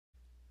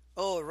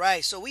All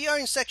right, so we are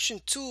in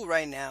section 2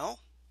 right now.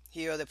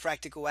 Here are the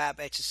practical app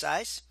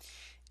exercise.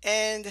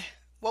 And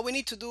what we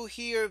need to do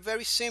here,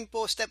 very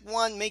simple. Step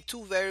 1, make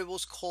two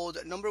variables called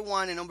number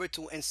 1 and number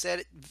 2 and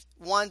set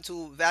one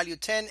to value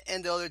 10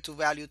 and the other to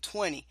value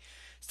 20.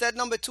 Step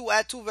number 2,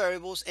 add two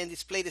variables and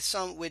display the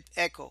sum with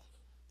echo.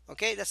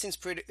 Okay, that seems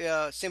pretty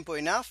simple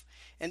enough.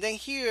 And then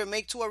here,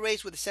 make two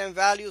arrays with the same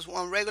values,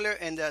 one regular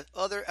and the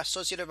other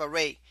associative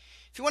array.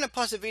 If you want to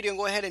pause the video and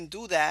go ahead and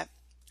do that,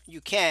 you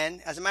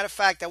can. As a matter of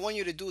fact, I want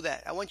you to do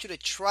that. I want you to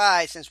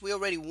try, since we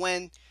already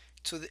went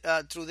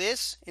through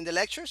this in the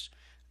lectures,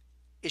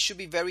 it should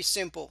be very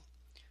simple.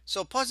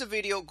 So pause the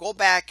video, go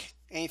back,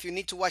 and if you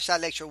need to watch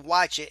that lecture,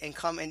 watch it and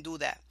come and do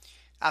that.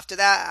 After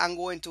that, I'm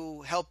going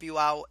to help you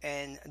out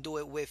and do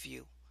it with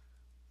you.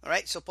 All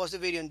right, so pause the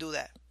video and do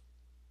that.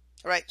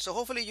 All right, so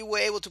hopefully you were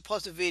able to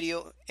pause the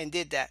video and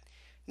did that.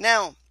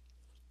 Now,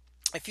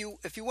 if you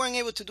weren't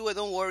able to do it,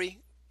 don't worry.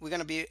 We're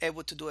going to be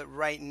able to do it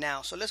right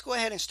now. So let's go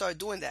ahead and start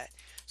doing that.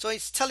 So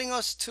it's telling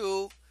us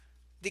to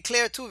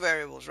declare two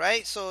variables,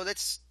 right? So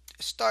let's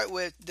start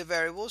with the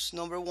variables,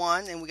 number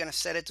 1, and we're going to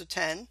set it to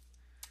 10.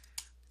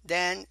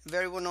 Then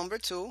variable number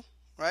 2,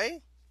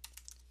 right?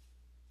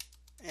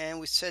 And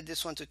we set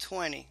this one to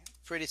 20.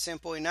 Pretty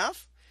simple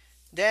enough.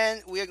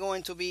 Then we are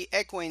going to be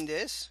echoing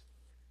this,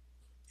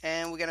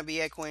 and we're going to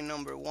be echoing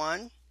number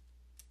 1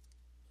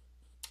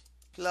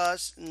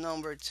 plus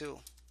number 2.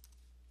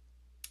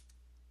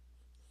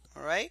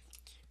 All right,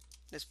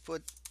 let's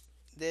put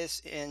this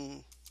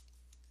in.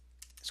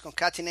 Let's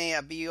concatenate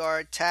a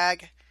BR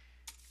tag,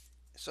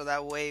 so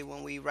that way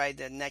when we write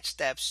the next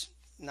steps,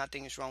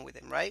 nothing is wrong with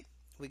them, right?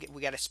 We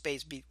got a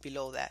space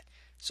below that.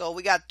 So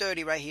we got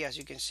 30 right here, as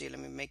you can see. Let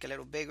me make it a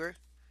little bigger.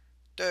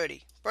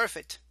 30,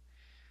 perfect.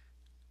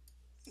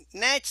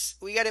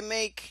 Next, we got to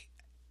make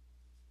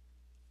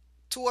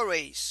two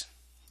arrays,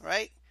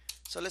 right?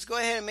 So let's go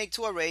ahead and make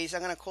two arrays.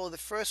 I'm going to call the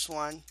first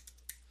one,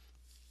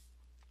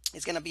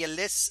 it's going to be a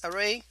list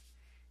array,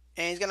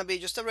 and it's going to be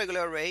just a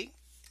regular array.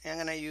 And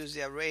I'm going to use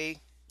the array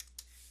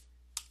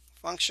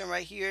function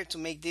right here to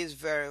make this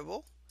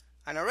variable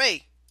an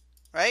array,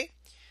 right?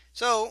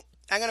 So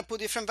I'm going to put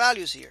different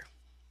values here,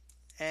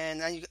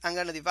 and I'm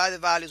going to divide the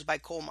values by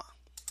comma.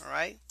 All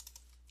right,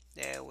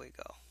 there we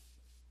go,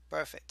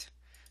 perfect.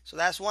 So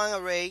that's one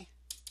array.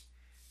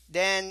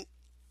 Then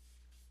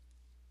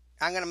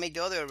I'm going to make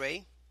the other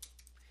array,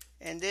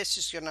 and this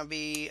is going to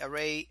be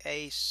array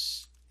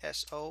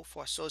ASO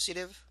for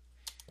associative,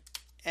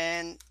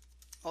 and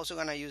also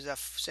going to use that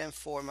same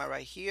format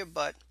right here,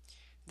 but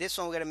this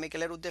one we're going to make a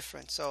little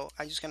different. So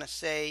I'm just going to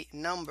say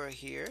number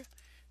here.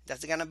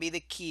 That's going to be the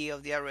key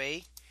of the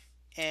array,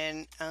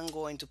 and I'm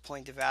going to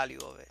point the value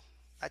of it.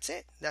 That's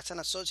it. That's an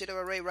associative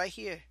array right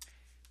here.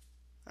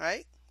 All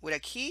right, with a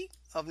key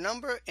of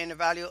number and a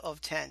value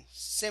of 10.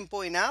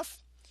 Simple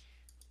enough.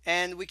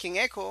 And we can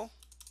echo.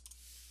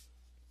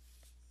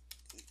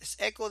 Let's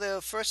echo the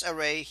first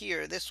array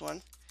here, this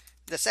one,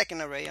 the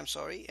second array, I'm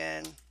sorry,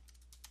 and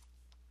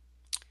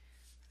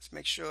let's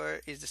make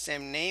sure it's the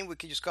same name. We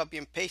can just copy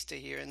and paste it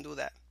here and do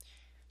that.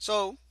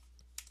 So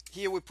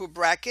here we put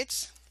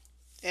brackets,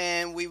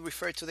 and we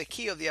refer to the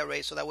key of the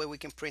array, so that way we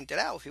can print it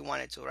out if we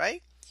wanted to,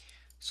 right?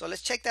 So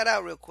let's check that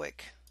out real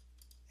quick,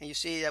 and you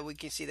see that we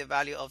can see the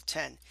value of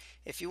 10.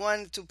 If you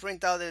want to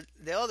print out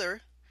the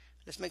other,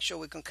 let's make sure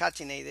we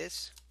concatenate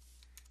this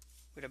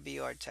with a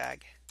BR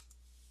tag.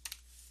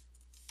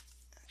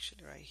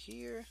 Actually right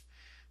here,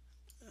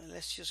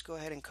 let's just go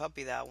ahead and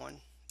copy that one,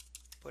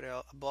 put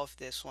it above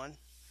this one,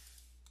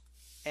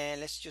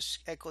 and let's just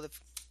echo the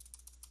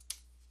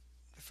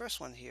first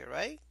one here,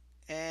 right?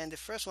 And the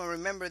first one,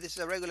 remember, this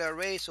is a regular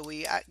array, so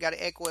we got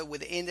to echo it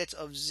with the index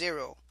of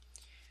 0.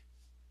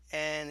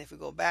 And if we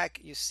go back,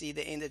 you see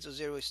the index of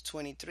 0 is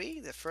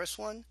 23, the first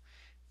one,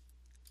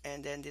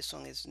 and then this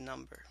one is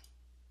number.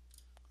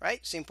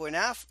 Right? Simple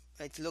enough.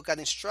 Let's look at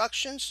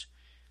instructions.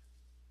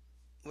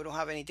 We don't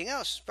have anything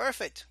else.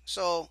 Perfect.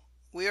 So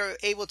we are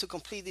able to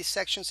complete this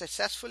section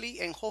successfully,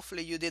 and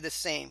hopefully you did the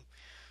same.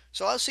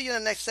 So I'll see you in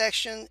the next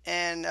section,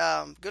 and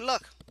good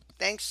luck.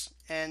 Thanks,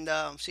 and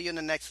see you in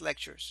the next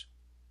lectures.